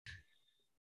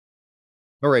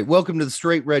All right, welcome to the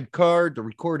Straight Red Card. The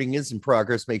recording is in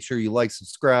progress. Make sure you like,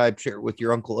 subscribe, share it with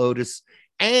your Uncle Otis,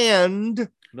 and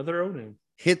another O-name.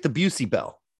 Hit the Busey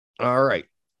bell. All right,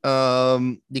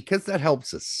 because that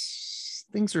helps us.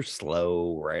 Things are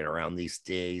slow right around these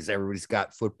days. Everybody's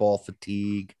got football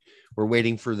fatigue. We're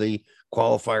waiting for the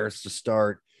qualifiers to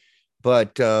start,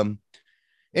 but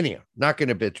anyhow, not going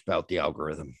to bitch about the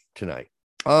algorithm tonight.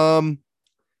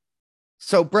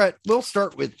 So, Brett, we'll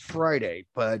start with Friday,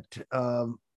 but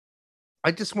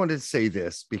I just wanted to say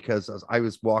this because I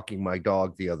was walking my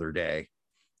dog the other day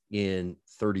in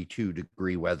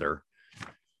 32-degree weather.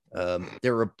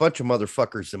 There were a bunch of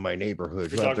motherfuckers in my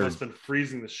neighborhood. Your dog must have been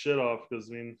freezing the shit off because,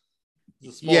 I mean,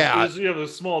 you have a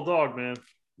small dog, man.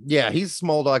 Yeah, he's a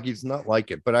small dog. He's not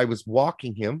like it, but I was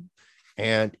walking him.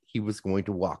 And he was going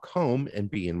to walk home and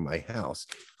be in my house.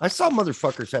 I saw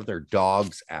motherfuckers have their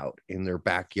dogs out in their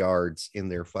backyards, in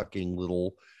their fucking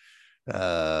little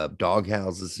dog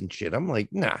houses and shit. I'm like,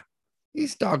 nah,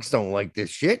 these dogs don't like this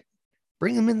shit.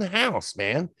 Bring them in the house,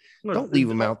 man. Don't leave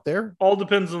them out there. All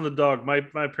depends on the dog. My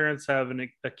parents have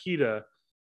an Akita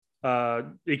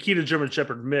German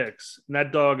Shepherd mix, and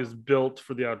that dog is built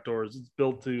for the outdoors. It's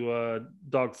built to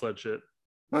dog sled shit.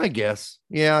 I guess.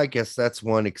 Yeah, I guess that's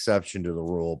one exception to the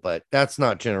rule, but that's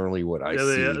not generally what I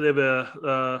see. They have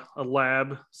a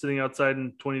lab sitting outside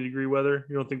in 20-degree weather.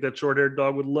 You don't think that short-haired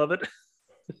dog would love it?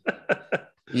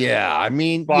 Yeah, I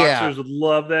mean, boxers would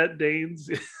love that, Danes.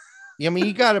 I mean,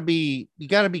 you gotta be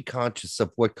conscious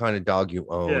of what kind of dog you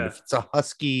own. Yeah. If it's a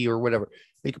husky or whatever,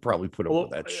 they could probably put up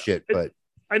with that shit. But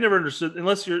I never understood,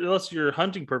 unless you're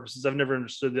hunting purposes, I've never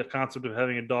understood the concept of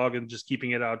having a dog and just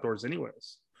keeping it outdoors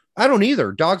anyways. I don't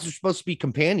either. Dogs are supposed to be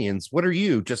companions. What are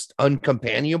you, just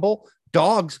uncompanionable?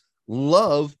 Dogs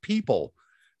love people.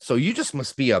 So you just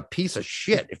must be a piece of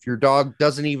shit if your dog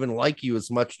doesn't even like you as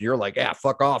much. You're like,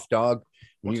 fuck off, dog.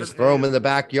 And you just throw them in the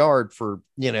backyard for,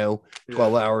 12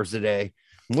 hours a day.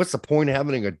 And what's the point of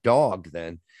having a dog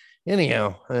then?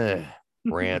 Anyhow,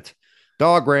 rant.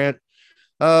 Dog rant.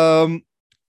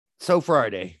 So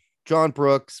Friday. John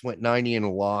Brooks went 90 in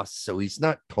a loss, so he's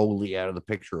not totally out of the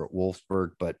picture at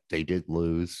Wolfsburg, but they did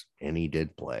lose, and he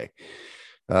did play.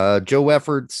 Joe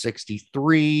Efford,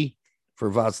 63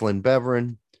 for Vaslin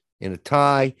Beveren in a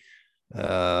tie.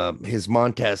 His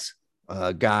Montes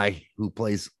guy who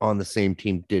plays on the same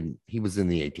team didn't. He was in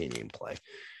the 18-game play.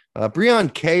 Brian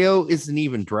Kao isn't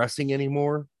even dressing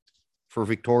anymore for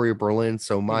Victoria Berlin,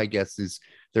 so my guess is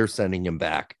they're sending him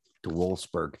back to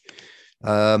Wolfsburg.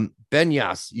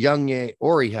 Benyas, Younge,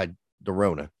 or he had the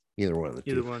Rona. Either one of the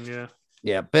two. Either one, yeah.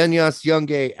 Yeah, Benyas,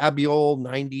 Younge, Abiol,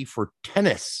 90 for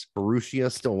Tennis.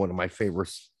 Borussia, still one of my favorite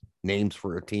names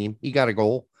for a team. He got a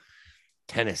goal.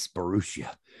 Tennis,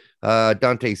 Borussia.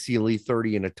 Dante Sealy,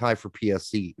 30 and a tie for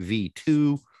PSC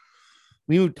V2.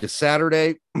 We moved to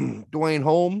Saturday. Dwayne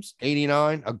Holmes,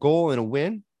 89, a goal and a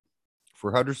win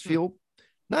for Huddersfield.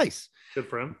 Nice. Good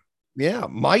for him. Yeah,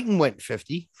 Mighton went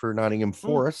 50 for Nottingham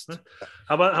Forest.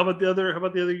 How about the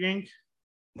other Yank?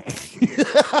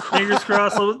 Fingers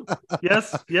crossed.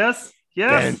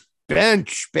 Yes.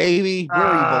 Bench, baby,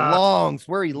 where he belongs,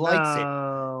 where he likes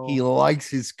it. He likes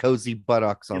his cozy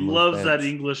buttocks on. He loves that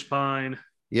English pine.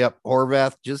 Yep,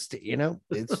 Horvath just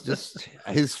it's just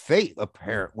his fate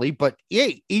apparently. But yeah,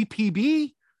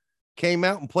 EPB came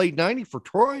out and played 90 for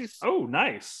Troyes. Oh,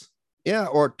 nice. Yeah,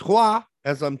 or Troyes,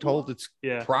 as I'm told it's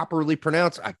properly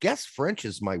pronounced. I guess French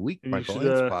is my blind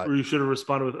spot. Or you should have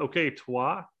responded with, okay,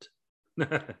 twat.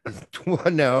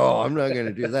 No, I'm not going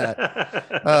to do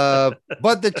that.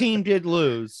 But the team did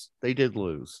lose. They did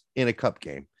lose in a cup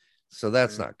game. So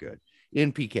that's not good.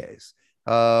 In PKs.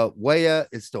 Weah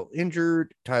is still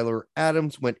injured. Tyler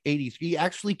Adams went 83. He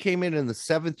actually came in the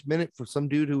 7th minute for some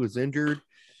dude who was injured.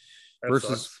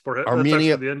 Versus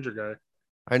Armenia. The injured guy.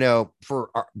 I know,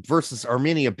 versus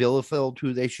Armenia Bielefeld,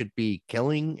 who they should be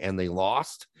killing, and they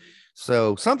lost.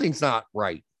 So something's not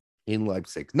right in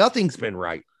Leipzig. Nothing's been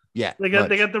right yet. They got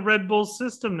the Red Bull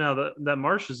system now that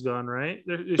Marsh is gone, right?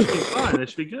 It should be fine. It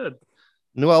should be good.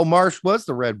 Well, Marsh was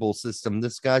the Red Bull system.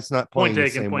 This guy's not playing the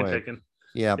same way. Point taken.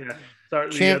 Yeah.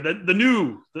 Sorry, the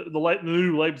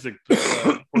new Leipzig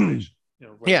formation.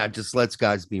 Yeah, just lets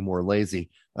guys be more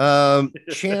lazy.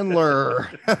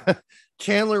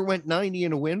 Chandler went 90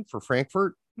 in a win for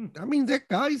Frankfurt. I mean, that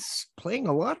guy's playing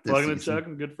a lot this season.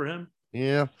 Chugging, good for him.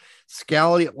 Yeah.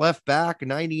 Scally at left back,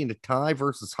 90 in a tie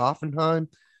versus Hoffenheim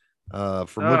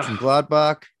for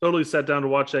Mönchengladbach. Totally sat down to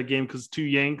watch that game because 2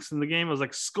 Yanks in the game. I was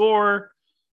like, score.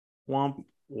 Womp,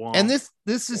 womp. And this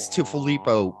is to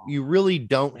Filippo. You really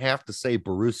don't have to say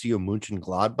Borussia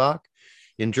Mönchengladbach.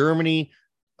 In Germany,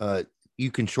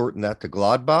 you can shorten that to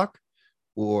Gladbach.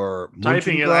 or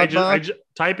Typing it,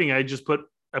 Mönchengladbach.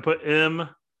 I put M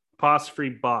apostrophe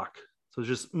Bach. So it's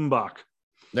just Mbach.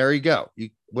 There you go.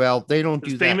 Well, they don't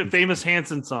It's do that. Famous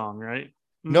Hanson song, right?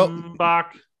 No.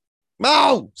 Bach.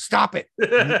 Oh, stop it.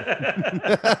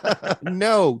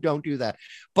 No, don't do that.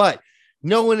 But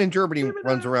no one in Germany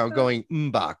runs around going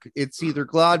Mbach. It's either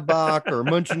Gladbach or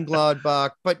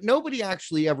Mönchengladbach, but nobody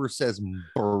actually ever says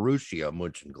Borussia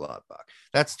Mönchengladbach.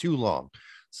 That's too long.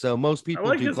 So most people I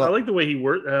like the way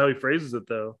how he phrases it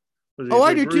though.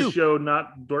 I do too. Borussia,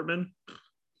 not Dortmund.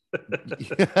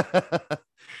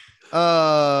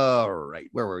 All right,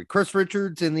 where were we? Chris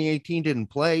Richards in the 18 didn't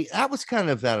play. That was kind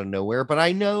of out of nowhere, but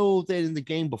I know that in the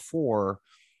game before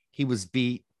he was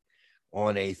beat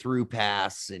on a through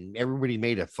pass, and everybody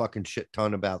made a fucking shit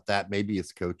ton about that. Maybe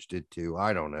his coach did too.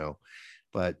 I don't know,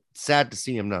 but sad to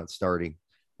see him not starting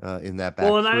in that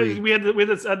back. Well, and we had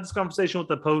this conversation with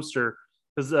the poster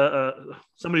because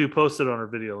somebody who posted on our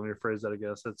video. Let me rephrase that. I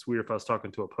guess that's weird if I was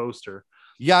talking to a poster.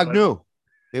 Yagnu.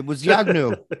 It was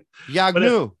Yagnu.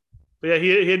 Yagnu. But yeah,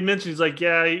 he had mentioned, he's like,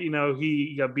 yeah,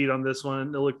 he got beat on this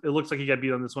one. It looks like he got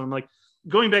beat on this one. I'm like,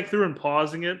 going back through and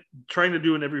pausing it, trying to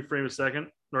do it every frame a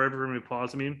second, or every frame of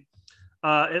pause,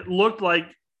 it looked like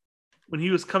when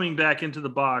he was coming back into the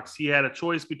box, he had a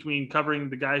choice between covering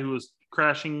the guy who was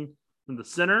crashing in the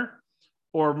center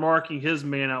or marking his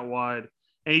man out wide.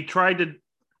 And he tried to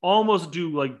almost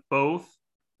do like both,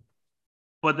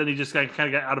 but then he just kind of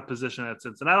got out of position in that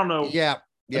sense. And I don't know.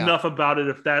 Enough about it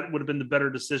if that would have been the better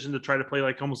decision to try to play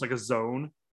like almost like a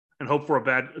zone and hope for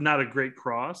not a great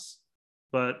cross,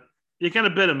 but you kind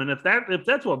of bit him. And if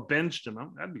that's what benched him,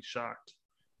 I'd be shocked.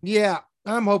 Yeah,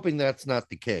 I'm hoping that's not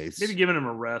the case. Maybe giving him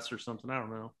a rest or something. I don't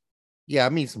know. Yeah, I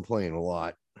mean, he's playing a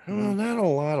lot. Well, not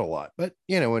a lot, but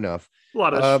enough. A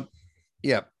lot of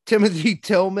Timothy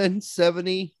Tillman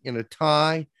 70 in a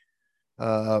tie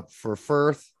for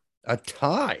Firth. A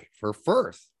tie for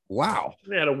Firth. Wow.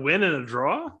 They had a win and a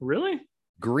draw? Really?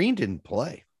 Green didn't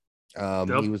play. He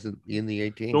was in the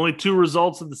 18. Only 2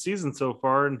 results of the season so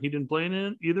far, and he didn't play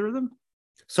in either of them?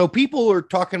 So people are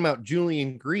talking about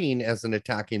Julian Green as an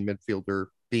attacking midfielder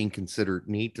being considered.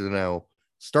 Need to now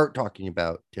start talking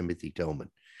about Timothy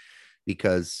Tillman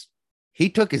because he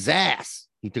took his ass.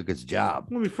 He took his job.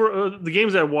 Well, before the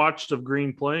games I watched of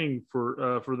Green playing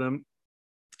for them,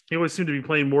 he always seemed to be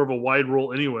playing more of a wide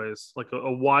role anyways, like a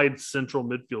wide central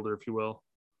midfielder, if you will.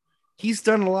 He's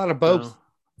done a lot of both.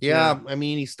 Yeah. I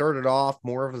mean, he started off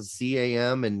more of a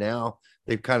CAM, and now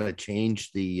they've kind of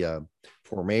changed the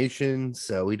formation,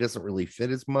 so he doesn't really fit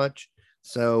as much.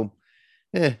 So,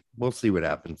 we'll see what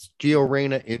happens. Gio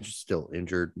Reyna still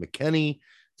injured. McKennie,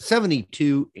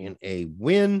 72 in a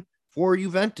win for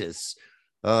Juventus.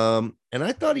 And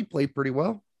I thought he played pretty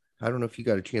well. I don't know if you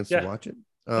got a chance to watch it.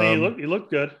 He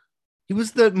looked good. He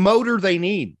was the motor they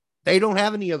need. They don't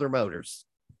have any other motors.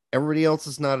 Everybody else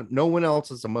is not. No one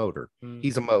else is a motor.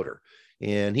 He's a motor,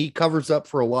 and he covers up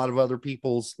for a lot of other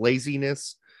people's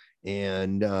laziness.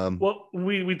 And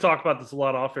we talk about this a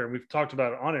lot off air. We've talked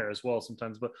about it on air as well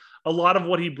sometimes. But a lot of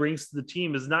what he brings to the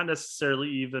team is not necessarily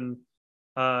even.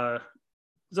 So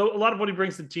a lot of what he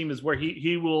brings to the team is where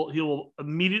he will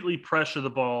immediately pressure the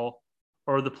ball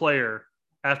or the player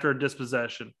after a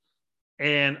dispossession.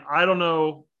 And I don't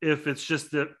know if it's just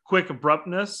the quick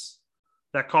abruptness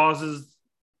that causes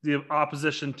the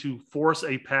opposition to force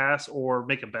a pass or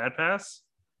make a bad pass.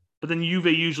 But then Juve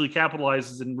usually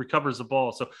capitalizes and recovers the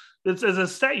ball. So it's a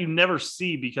stat you never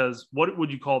see because what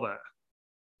would you call that?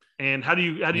 And how do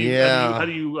you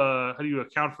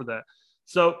account for that?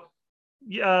 So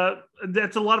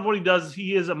that's a lot of what he does.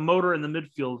 He is a motor in the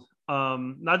midfield,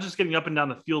 not just getting up and down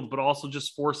the field, but also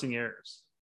just forcing errors.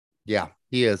 Yeah,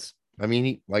 he is. I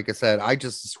mean, like I said, I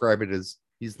just describe it as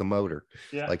he's the motor.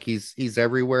 Yeah. Like he's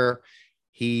everywhere.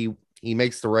 He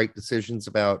makes the right decisions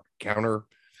about counter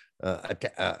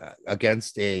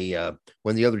against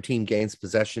when the other team gains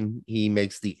possession. He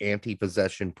makes the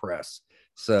anti-possession press.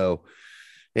 So,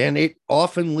 and it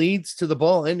often leads to the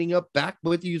ball ending up back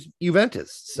with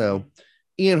Juventus. So,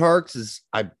 Ian Harks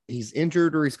he's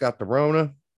injured or he's got the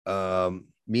Rona.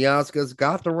 Miazga's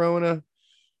got the Rona.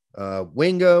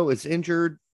 Wingo is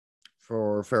injured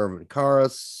for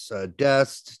Ferrovicaris.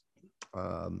 Dest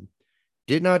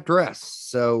did not dress,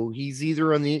 so he's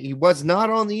either he was not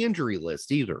on the injury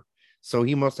list either. So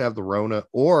he must have the Rona,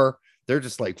 or they're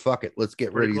just like, fuck it, let's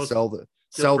get ready to sell this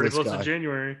guy. To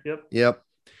January. Yep.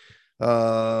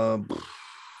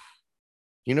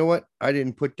 You know what? I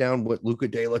didn't put down what Luca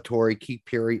De La Torre, Keith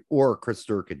Perry, or Chris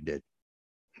Durkin did.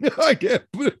 I did.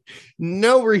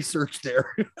 No research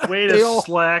there. Way to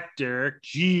slack, Derek.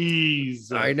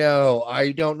 Jeez. I know.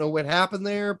 I don't know what happened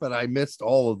there, but I missed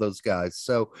all of those guys.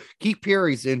 So Keith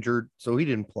Perry's injured, so he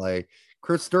didn't play.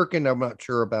 Chris Durkin, I'm not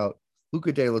sure about.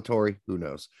 Luca De La Torre, who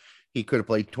knows? He could have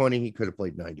played 20. He could have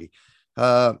played 90.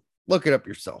 Look it up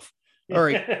yourself. All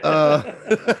right.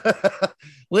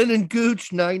 Lyndon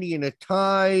Gooch, 90 and a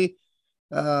tie.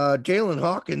 Jalen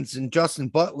Hawkins and Justin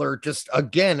Butler, just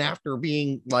again, after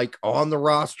being like on the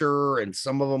roster and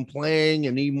some of them playing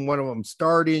and even one of them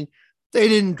starting, they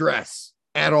didn't dress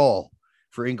at all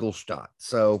for Ingolstadt.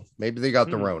 So maybe they got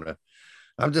the Rona.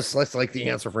 That's like the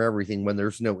answer for everything when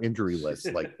there's no injury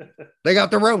list. Like they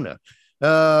got the Rona.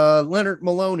 Leonard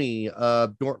Maloney,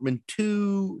 Dortmund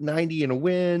 2, 90 in a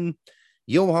win.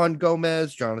 Johan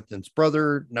Gomez, Jonathan's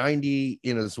brother, 90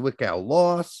 in a Zwickau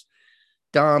loss.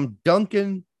 Dom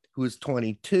Duncan, who is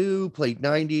 22, played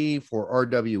 90 for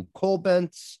RW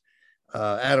Kolbentz.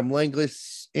 Adam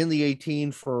Langlis in the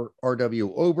 18 for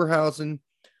RW Oberhausen.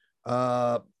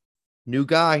 New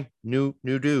guy, new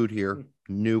dude here,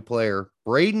 new player.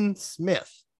 Braden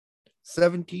Smith,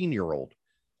 17-year-old,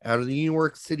 out of the New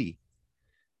York City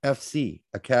FC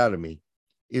Academy,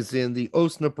 is in the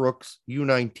Osnabrück's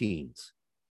U19s.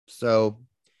 So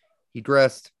he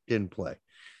dressed, didn't play.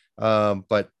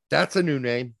 But that's a new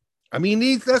name. I mean,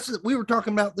 we were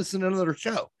talking about this in another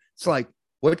show. It's like,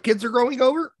 what kids are growing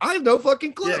over? I have no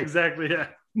fucking clue. Yeah, exactly. Yeah.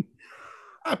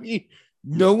 I mean,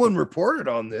 no one reported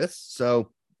on this,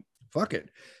 so fuck it.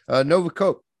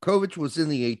 Novakovic was in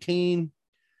the 18.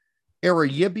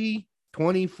 Arayibi,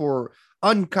 20 for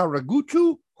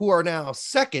Ankaraguchu, who are now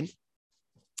second.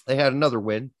 They had another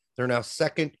win. They're now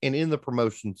second and in the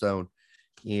promotion zone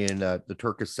in the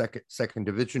Turkish second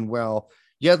division. Well,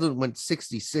 Yedlin went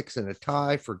 66 and a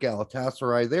tie for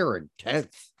Galatasaray. They're in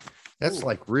 10th. That's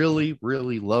like really,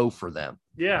 really low for them.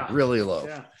 Yeah. Really low.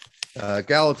 Yeah.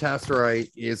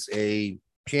 Galatasaray is a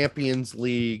Champions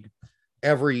League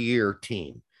every year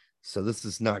team. So this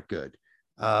is not good.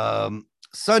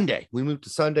 Sunday. We moved to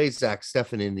Sunday. Zach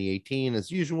Steffen in the 18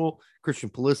 as usual. Christian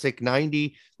Pulisic,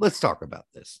 90. Let's talk about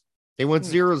this. They went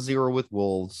 0-0 with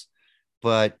Wolves,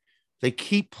 but they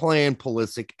keep playing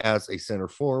Pulisic as a center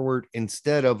forward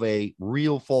instead of a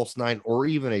real false nine or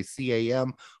even a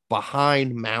CAM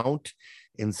behind Mount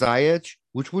and Ziyech,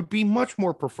 which would be much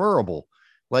more preferable.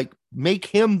 Like, make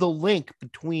him the link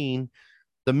between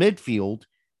the midfield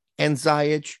and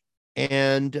Ziyech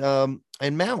and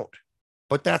Mount.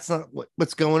 But that's not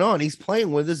what's going on. He's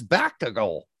playing with his back to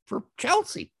goal for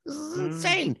Chelsea. This is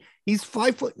insane. He's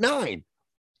 5'9".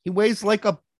 He weighs like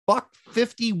a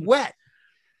 $150 wet.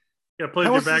 Yeah, play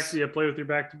with your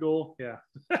back to goal. Yeah.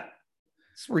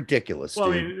 It's ridiculous.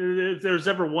 Well, dude. I mean, if there's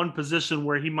ever one position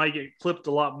where he might get clipped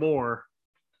a lot more,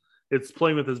 it's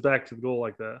playing with his back to the goal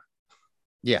like that.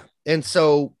 Yeah. And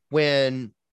so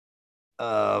when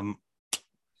our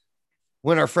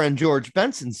friend George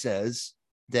Benson says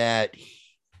that,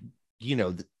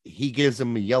 he gives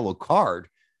him a yellow card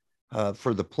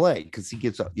for the play because he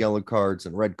gives up yellow cards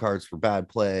and red cards for bad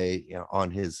play on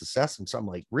his assessments. I'm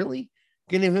like, really?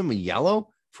 Giving him a yellow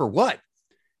for what?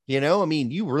 I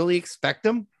mean, you really expect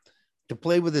him to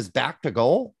play with his back to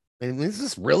goal? And is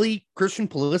this really Christian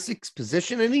Pulisic's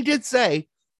position? And he did say,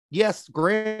 yes,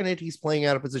 granted, he's playing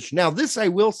out of position. Now, this I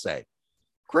will say,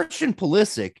 Christian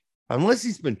Pulisic, unless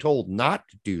he's been told not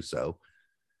to do so,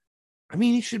 I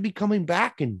mean, he should be coming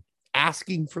back and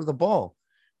asking for the ball.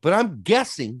 But I'm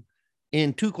guessing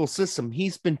in Tuchel's system,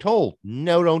 he's been told,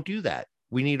 no, don't do that.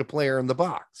 We need a player in the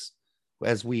box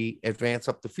as we advance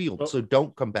up the field. Well, so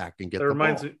don't come back and get the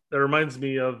ball. That reminds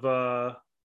me of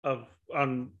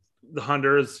on the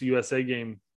Honduras USA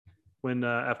game when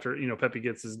after Pepe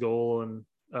gets his goal and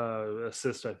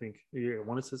assist, I think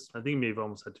one assist. I think he may have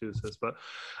almost had 2 assists, but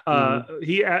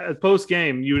he at post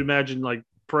game, you would imagine like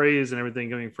praise and everything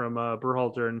coming from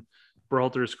Berhalter, and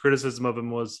Berhalter's criticism of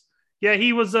him was, yeah,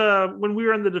 he was when we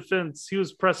were in the defense, he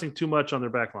was pressing too much on their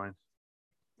back line.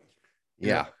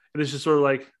 Yeah. And it's just sort of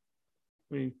like,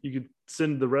 I mean, you could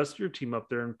send the rest of your team up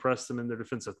there and press them in their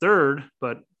defensive third,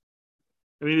 but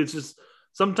I mean, it's just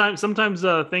sometimes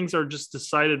things are just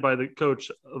decided by the coach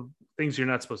of things you're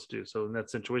not supposed to do. So in that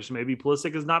situation, maybe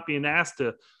Pulisic is not being asked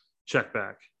to check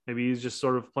back. Maybe he's just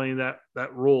sort of playing that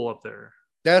role up there.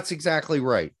 That's exactly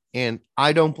right. And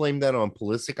I don't blame that on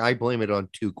Pulisic. I blame it on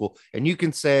Tuchel. And you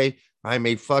can say I'm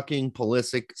a fucking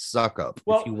Pulisic suck up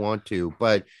if you want to,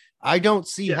 but I don't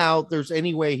see how there's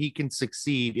any way he can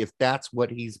succeed if that's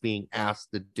what he's being asked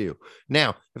to do.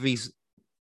 Now, if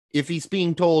he's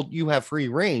being told you have free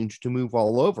range to move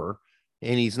all over,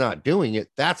 and he's not doing it,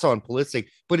 that's on Pulisic.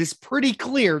 But it's pretty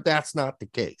clear that's not the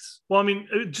case. Well, I mean,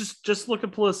 just look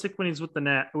at Pulisic when he's with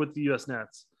the U.S.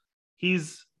 Nets.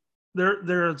 He's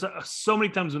there's so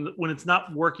many times when it's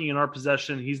not working in our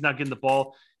possession, he's not getting the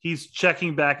ball. He's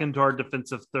checking back into our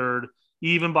defensive third,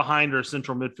 even behind our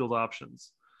central midfield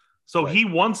options. So He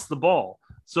wants the ball.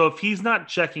 So if he's not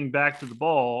checking back to the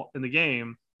ball in the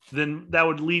game, then that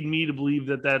would lead me to believe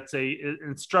that that's an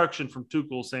instruction from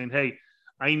Tuchel saying, hey,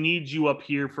 I need you up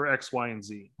here for X, Y, and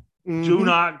Z. Mm-hmm. Do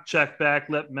not check back.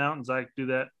 Let Mountain Zike do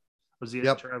that. Was he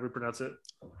however you pronounce it?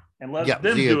 And let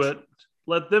them do it.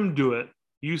 Let them do it.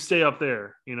 You stay up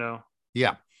there,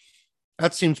 Yeah.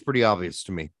 That seems pretty obvious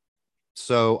to me.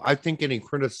 So I think any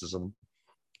criticism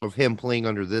of him playing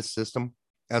under this system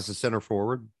as a center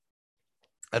forward,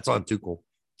 that's on Tuchel.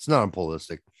 It's not on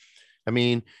Pulisic. I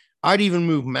mean, I'd even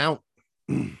move Mount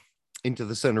into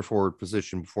the center forward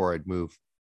position before I'd move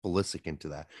Pulisic into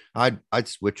that. I'd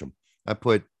switch them. I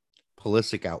put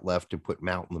Pulisic out left and put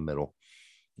Mount in the middle.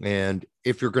 And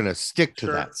if you're going to stick to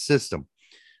that system,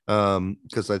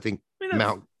 because I think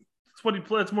Mount, that's what he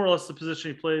plays. That's more or less the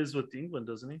position he plays with England,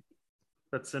 doesn't he?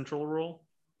 That central role.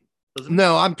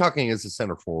 No, I'm talking as a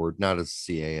center forward, not as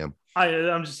a CAM.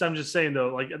 I'm just saying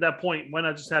though, like at that point, why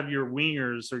not just have your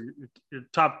wingers or your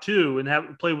top two and have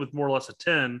play with more or less a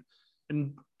 10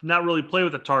 and not really play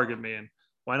with a target man?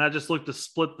 Why not just look to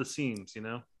split the seams,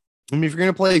 I mean, if you're going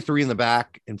to play 3 in the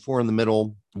back and 4 in the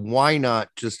middle, why not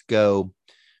just go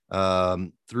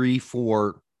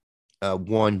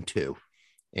 3-4-1-2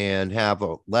 and have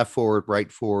a left forward, right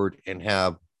forward, and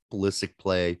have Pulisic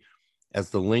play as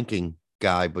the linking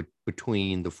guy, but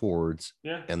between the forwards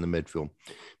and the midfield.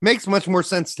 Makes much more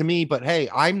sense to me, but hey,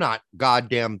 I'm not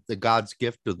goddamn the God's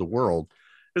gift of the world.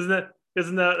 Isn't that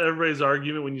everybody's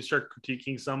argument when you start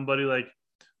critiquing somebody like,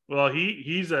 well,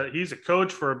 he's a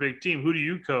coach for a big team. Who do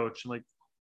you coach? Like,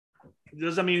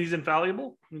 does that mean he's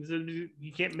infallible? You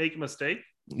can't make a mistake.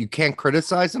 You can't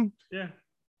criticize him. Yeah.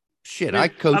 Shit, I'm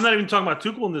not even talking about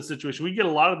Tuchel in this situation. We get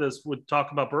a lot of this with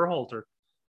talk about Berhalter.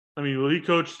 I mean, well, he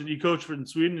coached in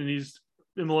Sweden and he's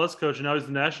MLS coach, and now he's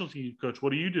the national team coach.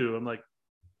 What do you do? I'm like,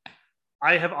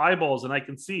 I have eyeballs and I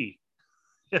can see.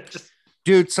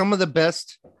 Dude, some of the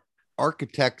best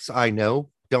architects I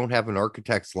know don't have an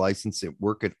architect's license that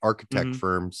work at architect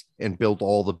firms and build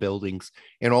all the buildings,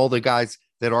 and all the guys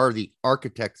that are the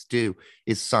architects do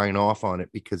is sign off on it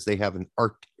because they have an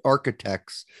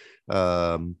architect's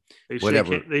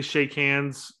whatever. They shake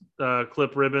hands,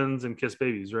 clip ribbons, and kiss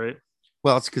babies, right?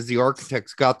 Well, it's because the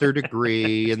architects got their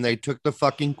degree and they took the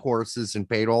fucking courses and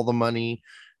paid all the money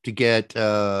to get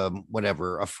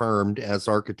whatever affirmed as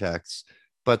architects,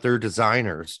 but their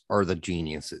designers are the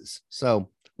geniuses. So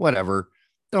whatever.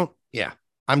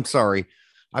 I'm sorry.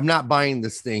 I'm not buying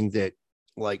this thing that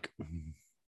like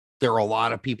there are a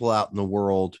lot of people out in the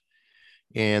world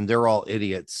and they're all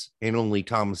idiots and only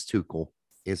Thomas Tuchel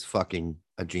is fucking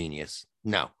a genius.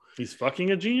 No. He's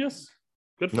fucking a genius?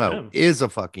 Good for him. Is a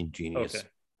fucking genius. Okay.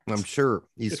 I'm sure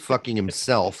he's fucking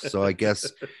himself. So I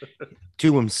guess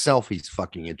to himself, he's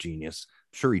fucking a genius.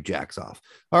 I'm sure he jacks off.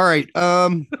 All right.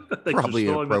 Probably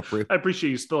inappropriate. I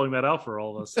appreciate you spelling that out for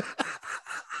all of us.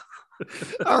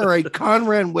 All right.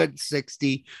 Conrad went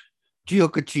 60.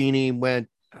 Gioacchini went,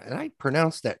 and I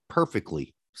pronounced that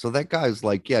perfectly. So that guy's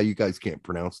like, yeah, you guys can't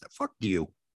pronounce that. Fuck you.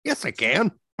 Yes, I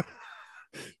can.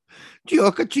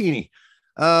 Gioacchini.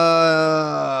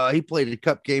 He played a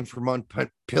cup game for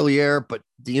Montpellier, but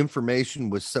the information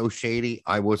was so shady,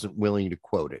 I wasn't willing to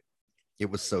quote it. It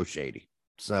was so shady.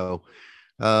 So,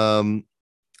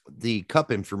 the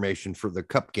cup information for the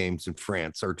cup games in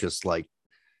France are just like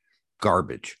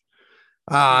garbage.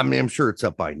 I mean, I'm sure it's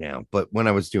up by now, but when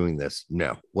I was doing this,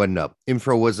 no, wasn't up.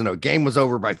 Info wasn't up. Game was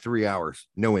over by 3 hours.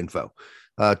 No info.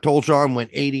 Toljan went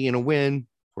 80 in a win.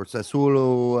 For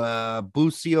Sassuolo,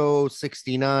 Busio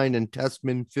 69 and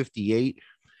Tessman 58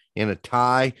 in a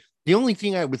tie. The only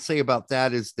thing I would say about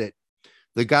that is that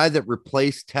the guy that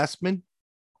replaced Tessman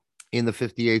in the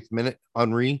 58th minute,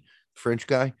 Henry, French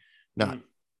guy, not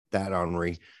that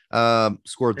Henry,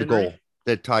 scored the goal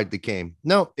that tied the game.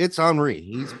 No, it's Henry.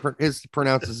 He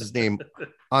pronounces his name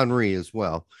Henry as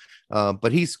well.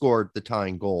 But he scored the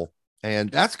tying goal, and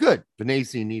that's good.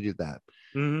 Venezia needed that.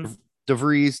 De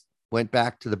Vries went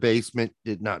back to the basement,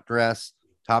 did not dress.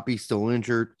 Toppy still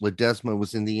injured. Ledesma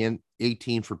was in the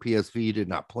 18 for PSV, did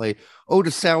not play.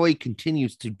 Odasawi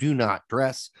continues to do not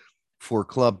dress for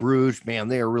Club Brugge. Man,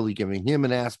 they are really giving him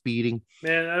an ass beating.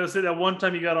 Man, I would say that one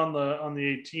time he got on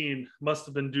the 18 must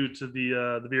have been due to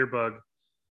the beer bug.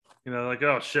 Like,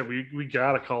 oh shit, we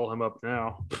gotta call him up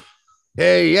now.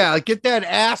 Hey, yeah, get that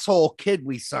asshole kid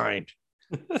we signed.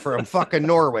 from fucking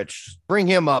Norwich. Bring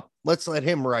him up. Let's let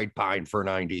him ride pine for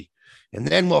 90. And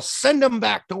then we'll send him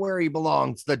back to where he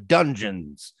belongs, the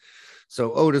dungeons.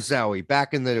 So Otazawi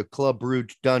back in the Club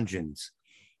Brugge dungeons.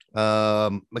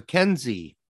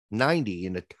 Mackenzie, 90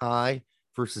 in a tie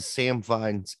versus Sam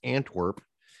Vines Antwerp.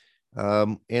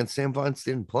 And Sam Vines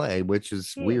didn't play, which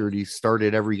is weird. He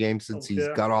started every game since he's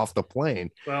got off the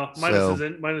plane. Well,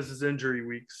 minus his injury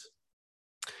weeks.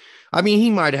 I mean, he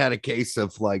might have had a case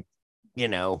of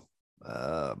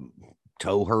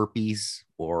toe herpes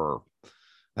or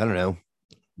I don't know,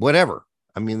 whatever.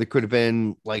 I mean, there could have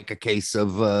been like a case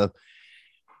of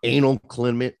anal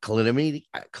chlamydia.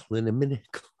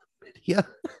 Yeah,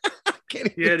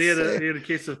 he had a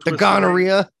case of the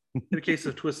gonorrhea. He had a case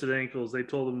of twisted ankles. They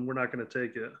told him we're not going to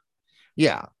take it.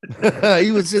 Yeah,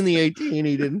 he was in the 18.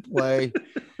 He didn't play.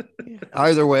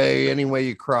 Either way, any way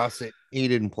you cross it, he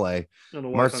didn't play. I don't know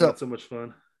why I found that so much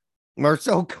fun.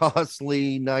 Marcel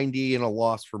Costley, 90 in a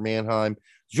loss for Mannheim.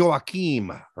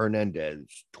 Joaquim Hernandez,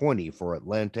 20 for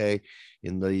Atlante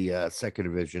in the second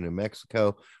division in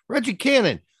Mexico. Reggie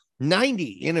Cannon, 90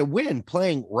 in a win,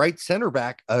 playing right center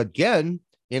back again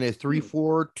in a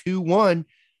 3-4-2-1.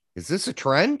 Is this a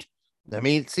trend? I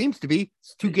mean, it seems to be.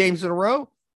 It's 2 games in a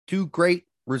row, 2 great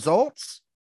results.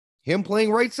 Him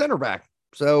playing right center back.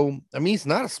 So, I mean, he's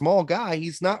not a small guy.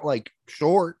 He's not like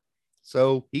short.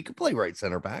 So he could play right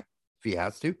center back if he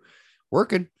has to.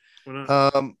 Working.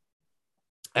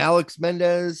 Alex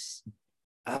Mendez.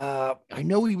 I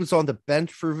know he was on the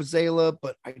bench for Vizela,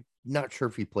 but I'm not sure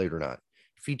if he played or not.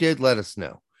 If he did, let us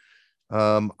know.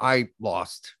 I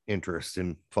lost interest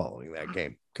in following that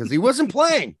game because he wasn't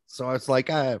playing. So I was like,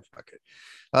 fuck it.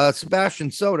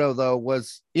 Sebastian Soto, though,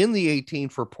 was in the 18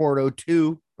 for Porto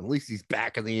 2. At least he's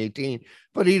back in the 18,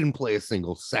 but he didn't play a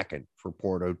single second for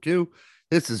Porto 2.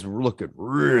 This is looking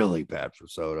really bad for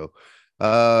Soto.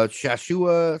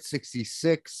 Shashua,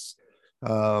 66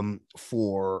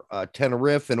 for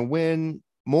Tenerife and a win.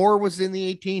 Moore was in the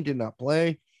 18, did not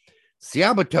play.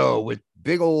 Ciabato with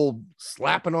big old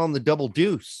slapping on the double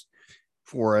deuce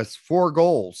for us. 4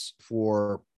 goals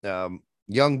for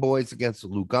Young Boys against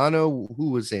Lugano, who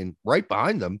was in right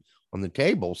behind them on the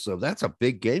table. So that's a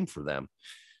big game for them.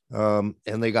 And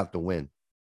they got the win.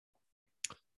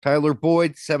 Tyler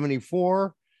Boyd,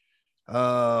 74 in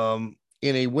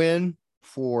a win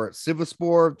for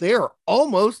Sivaspor. They are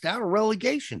almost out of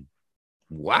relegation.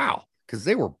 Wow. Because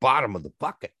they were bottom of the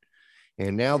bucket.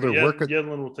 And now they're working.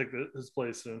 Yedlin will take his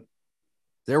place soon.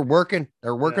 They're working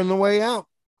the way out,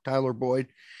 Tyler Boyd.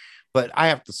 But I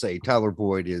have to say, Tyler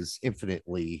Boyd is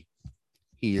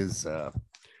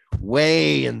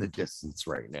way in the distance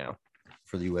right now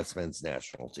for the U.S. men's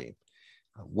national team.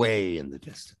 Way in the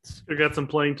distance. He got some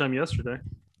playing time yesterday.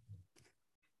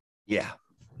 Yeah,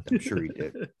 I'm sure he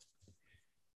did.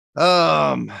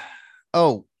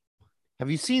 Oh,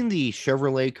 have you seen the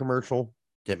Chevrolet commercial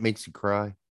that makes you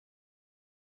cry?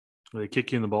 They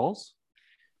kick you in the balls?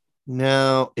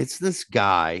 No, it's this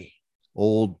guy,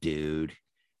 old dude,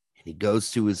 and he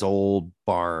goes to his old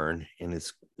barn, and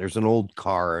there's an old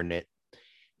car in it.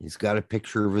 He's got a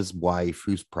picture of his wife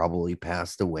who's probably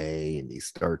passed away, and he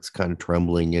starts kind of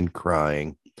trembling and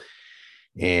crying.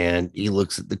 And he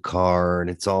looks at the car, and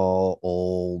it's all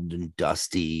old and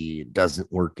dusty. It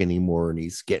doesn't work anymore, and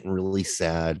he's getting really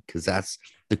sad because that's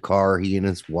the car he and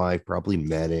his wife probably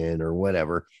met in or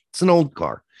whatever. It's an old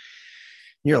car.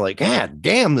 You're like,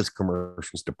 damn, this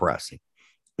commercial's depressing.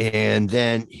 And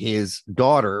then his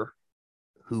daughter,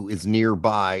 who is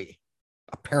nearby,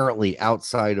 apparently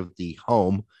outside of the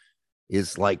home,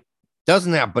 is like,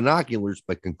 doesn't have binoculars,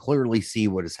 but can clearly see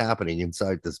what is happening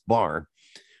inside this barn.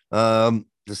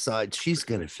 Decides she's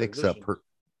going to fix up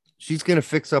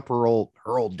her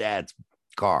old dad's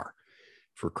car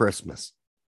for Christmas.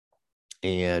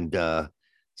 And,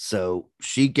 so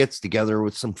she gets together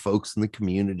with some folks in the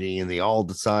community, and they all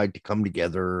decide to come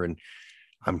together, and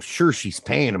I'm sure she's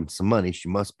paying him some money. She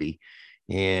must be.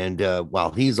 And while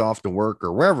he's off to work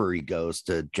or wherever he goes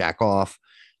to jack off,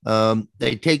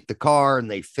 they take the car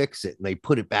and they fix it and they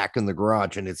put it back in the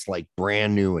garage, and it's like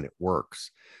brand new and it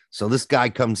works. So this guy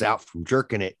comes out from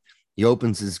jerking it. He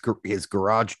opens his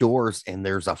garage doors, and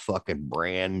there's a fucking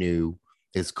brand new,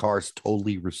 his car's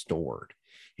totally restored,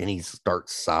 and he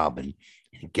starts sobbing.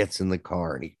 He gets in the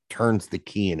car and he turns the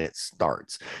key and it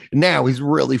starts. And now he's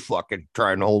really fucking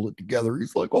trying to hold it together.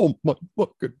 He's like, oh my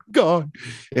fucking God.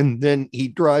 And then he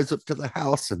drives up to the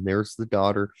house, and there's the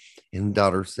daughter. And the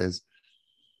daughter says,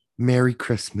 Merry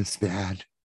Christmas, Dad.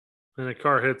 And the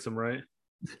car hits him, right?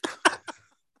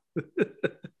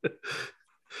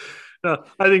 No,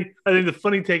 I think the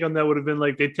funny take on that would have been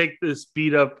like, they take this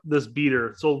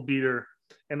old beater,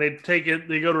 and they take it,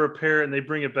 they go to repair it, and they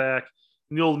bring it back.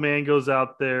 And the old man goes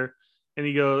out there, and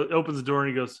he opens the door, and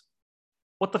he goes,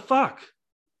 "What the fuck?"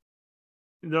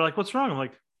 And they're like, "What's wrong?" I'm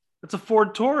like, "It's a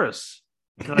Ford Taurus."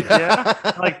 They're like, "Yeah."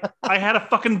 I'm like, I had a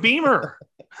fucking Beamer.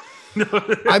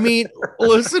 I mean,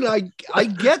 listen, I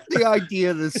get the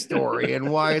idea of this story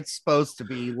and why it's supposed to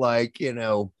be like,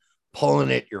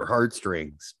 pulling at your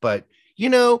heartstrings. But,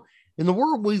 in the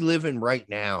world we live in right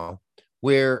now,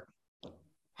 where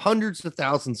hundreds of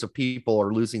thousands of people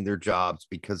are losing their jobs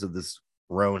because of this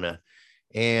Rona,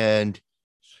 and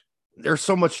there's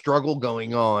so much struggle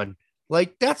going on,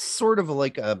 like that's sort of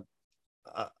like a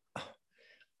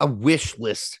wish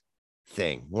list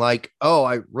thing. Like, oh,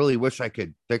 I really wish I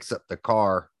could fix up the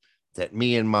car that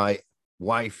me and my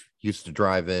wife used to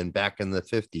drive in back in the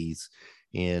 50s,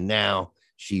 and now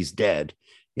she's dead.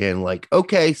 And like,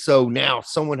 okay, so now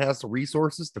someone has the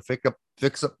resources to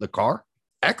fix up the car.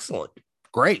 Excellent.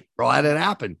 Great. Glad it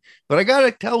happened. But I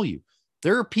gotta tell you,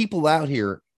 there are people out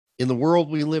here in the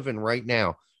world we live in right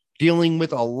now dealing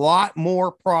with a lot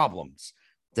more problems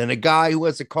than a guy who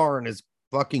has a car in his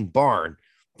fucking barn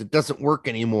that doesn't work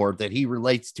anymore, that he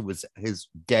relates to his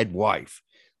dead wife.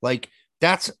 Like,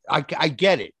 that's, I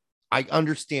get it. I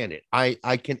understand it.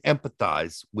 I can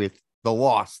empathize with the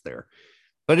loss there,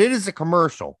 but it is a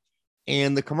commercial,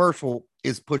 and the commercial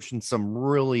is pushing some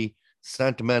really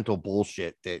sentimental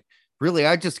bullshit that really,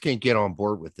 I just can't get on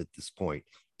board with at this point.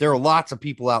 There are lots of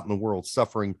people out in the world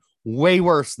suffering way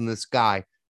worse than this guy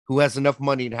who has enough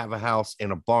money to have a house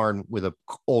and a barn with an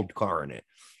old car in it.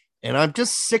 And I'm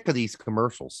just sick of these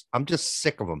commercials. I'm just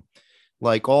sick of them.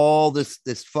 Like all this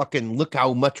fucking look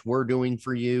how much we're doing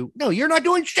for you. No, you're not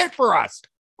doing shit for us.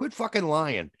 Quit fucking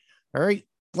lying. All right.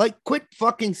 Like, quit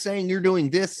fucking saying you're doing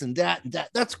this and that and that.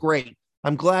 That's great.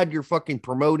 I'm glad you're fucking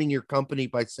promoting your company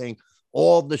by saying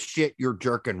all the shit you're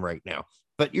jerking right now.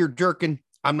 But you're jerking.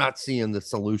 I'm not seeing the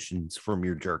solutions from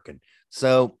your jerking.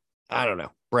 So I don't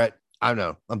know, Brett. I don't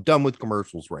know. I'm done with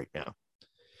commercials right now.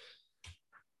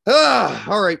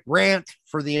 All right, rant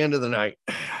for the end of the night.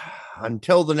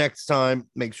 Until the next time,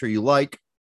 make sure you like,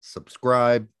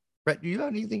 subscribe. Brett, do you have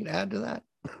anything to add to that?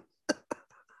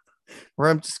 Or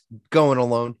I'm just going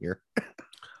alone here.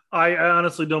 I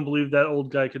honestly don't believe that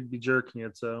old guy could be jerking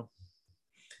it. So,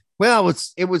 well,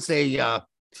 it was a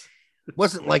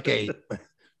wasn't like a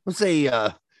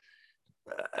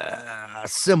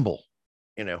symbol,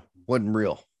 wasn't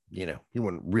real. He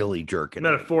wasn't really jerking.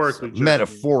 Metaphorically,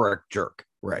 metaphoric jerk.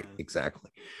 Right, exactly.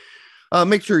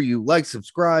 Make sure you like,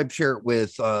 subscribe, share it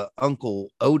with Uncle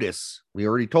Otis. We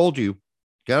already told you,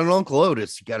 got an Uncle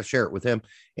Otis, you got to share it with him,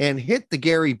 and hit the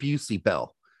Gary Busey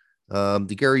bell.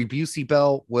 The Gary Busey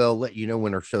bell will let you know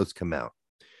when our shows come out.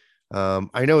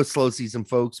 I know it's slow season,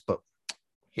 folks, but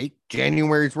hey,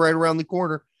 January's right around the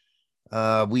corner.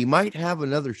 We might have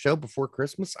another show before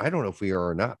Christmas. I don't know if we are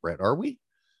or not, Brett. Are we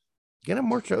gonna have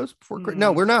more shows before Christmas?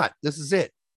 No, we're not. This is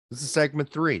it. This is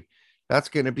segment 3. That's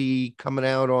going to be coming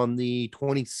out on the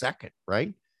 22nd,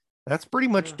 right? That's pretty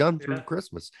much done through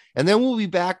Christmas. And then we'll be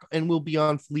back, and we'll be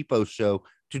on Filippo's show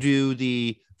to do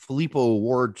the Filippo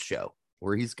Awards show,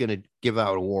 where he's going to give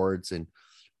out awards, and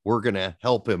we're going to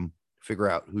help him figure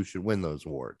out who should win those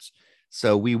awards.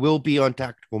 So we will be on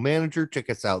Tactical Manager. Check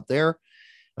us out there.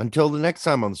 Until the next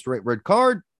time on the Straight Red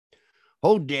Card,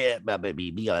 hold that,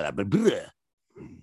 baby.